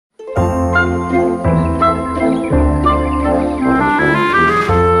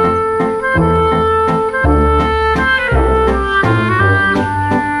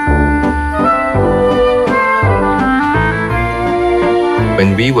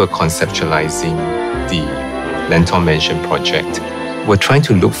we were conceptualizing the Lentor Mansion project, we're trying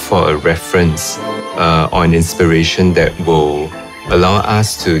to look for a reference or an inspiration that will allow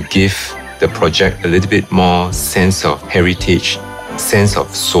us to give the project a little bit more sense of heritage, sense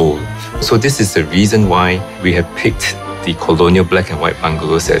of soul. So this is the reason why we have picked the colonial black and white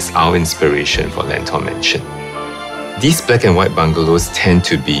bungalows as our inspiration for Lentor Mansion. These black and white bungalows tend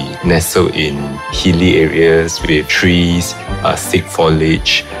to be nestled in hilly areas with trees, thick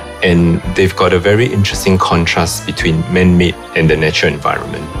foliage, and they've got a very interesting contrast between man-made and the natural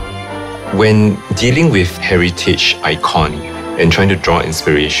environment. When dealing with heritage icon and trying to draw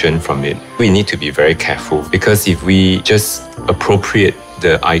inspiration from it, we need to be very careful, because if we just appropriate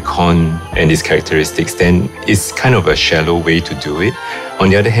the icon and its characteristics, then it's kind of a shallow way to do it.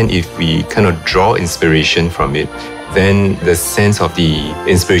 On the other hand, if we kind of draw inspiration from it, then the sense of the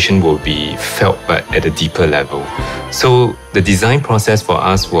inspiration will be felt but at a deeper level. So the design process for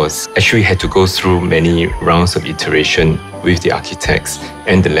us was actually had to go through many rounds of iteration with the architects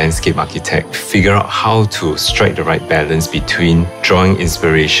and the landscape architect, figure out how to strike the right balance between drawing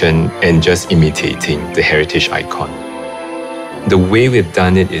inspiration and just imitating the heritage icon. The way we've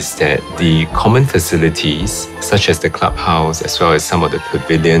done it is that the common facilities, such as the clubhouse, as well as some of the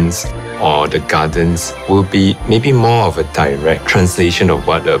pavilions or the gardens, will be maybe more of a direct translation of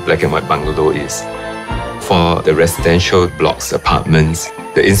what a black and white bungalow is. For the residential blocks, apartments,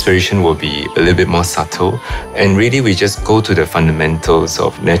 the inspiration will be a little bit more subtle, and really we just go to the fundamentals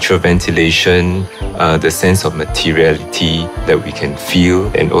of natural ventilation, the sense of materiality that we can feel,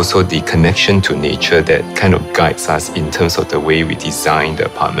 and also the connection to nature that kind of guides us in terms of the way we design the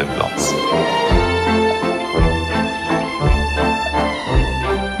apartment blocks.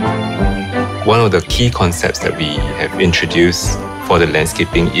 One of the key concepts that we have introduced for the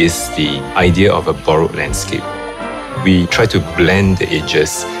landscaping is the idea of a borrowed landscape. We try to blend the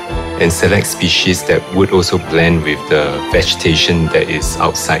edges and select species that would also blend with the vegetation that is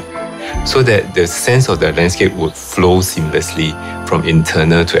outside, so that the sense of the landscape would flow seamlessly from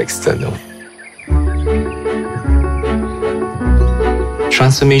internal to external.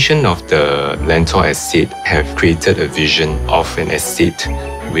 Transformation of the Lentor estate have created a vision of an estate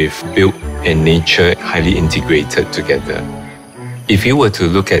with built and nature highly integrated together. If you were to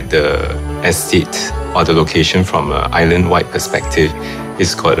look at the estate or the location from an island-wide perspective,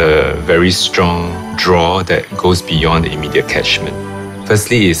 it's got a very strong draw that goes beyond the immediate catchment.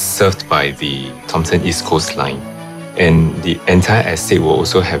 Firstly, it's served by the Thomson East Coast Line, and the entire estate will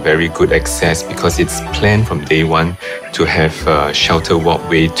also have very good access because it's planned from day one to have a shelter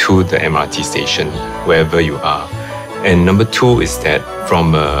walkway to the MRT station wherever you are. And number two is that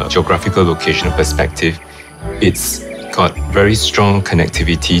from a geographical location perspective, it's got very strong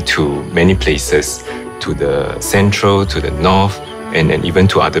connectivity to many places, to the central, to the north, and then even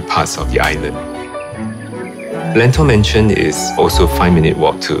to other parts of the island. Lentor Mansion is also a 5-minute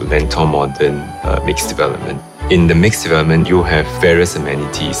walk to Lentor Modern mixed development. In the mixed development, you have various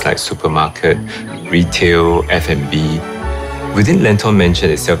amenities like supermarket, retail, F&B. Within Lentor Mansion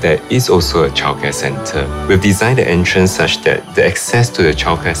itself, there is also a childcare center. We've designed the entrance such that the access to the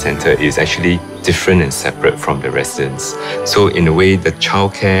childcare center is actually different and separate from the residents. So in a way, the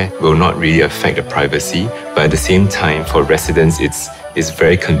childcare will not really affect the privacy, but at the same time, for residents, it's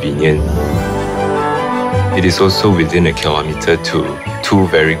very convenient. It is also within a kilometer to 2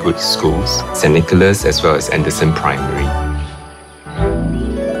 very good schools, St. Nicholas as well as Anderson Primary.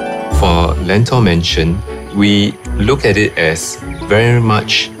 For Lentor Mansion, we look at it as very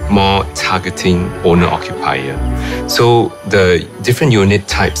much more targeting owner-occupier. So the different unit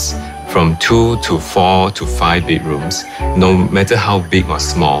types from 2 to 4 to 5 bedrooms, no matter how big or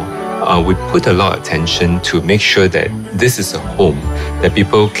small, we put a lot of attention to make sure that this is a home that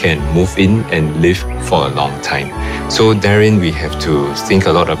people can move in and live for a long time. So therein we have to think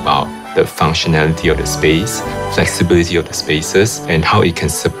a lot about the functionality of the space, flexibility of the spaces, and how it can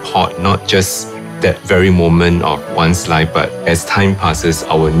support not just that very moment of one's life, but as time passes,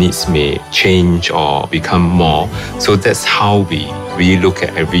 our needs may change or become more. So that's how we really look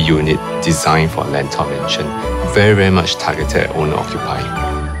at every unit designed for Lentor Mansion. Very, very much targeted at owner-occupier.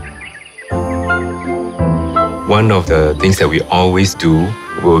 One of the things that we always do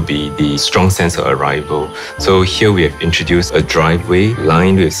will be the strong sense of arrival. So here we have introduced a driveway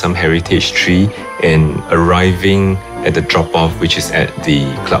lined with some heritage tree, and arriving at the drop-off, which is at the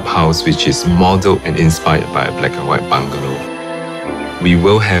clubhouse, which is modeled and inspired by a black and white bungalow. We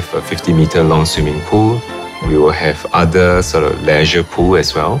will have a 50-meter long swimming pool. We will have other sort of leisure pool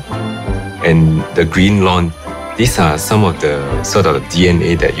as well. And the green lawn, These are some of the sort of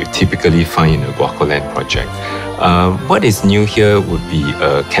DNA that you typically find in a GuocoLand project. What is new here would be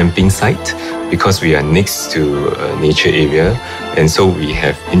a camping site, because we are next to a nature area, and so we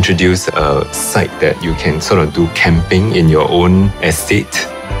have introduced a site that you can sort of do camping in your own estate.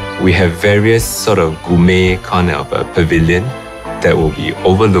 We have various sort of gourmet kind of a pavilion that will be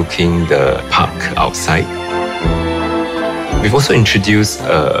overlooking the park outside. We've also introduced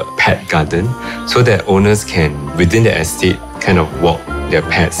a pet garden so that owners can, within the estate, kind of walk their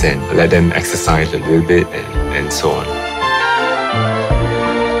pets and let them exercise a little bit and so on.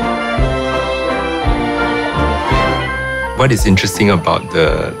 What is interesting about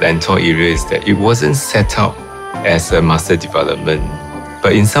the Lentor area is that it wasn't set up as a master development,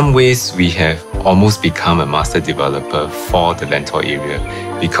 but in some ways we have almost become a master developer for the Lentor area,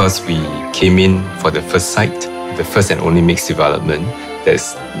 because we came in for the first site, the first and only mixed development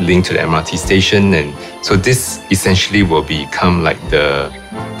that's linked to the MRT station, and so this essentially will become like the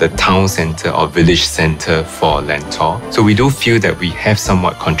town center or village center for Lentor. So we do feel that we have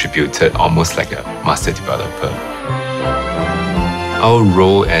somewhat contributed almost like a master developer. Our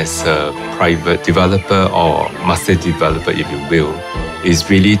role as a private developer or master developer, if you will, is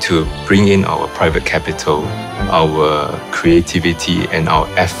really to bring in our private capital, our creativity and our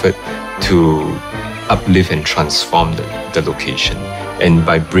effort to uplift and transform the location. And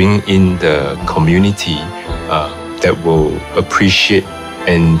by bringing in the community that will appreciate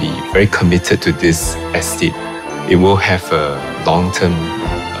and be very committed to this estate, it will have a long-term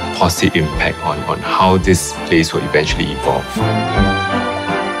positive impact on how this place will eventually evolve.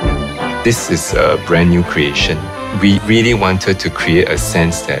 This is a brand new creation. We really wanted to create a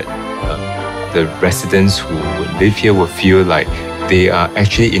sense that the residents who would live here will feel like they are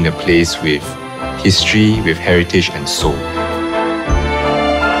actually in a place with history, with heritage and soul.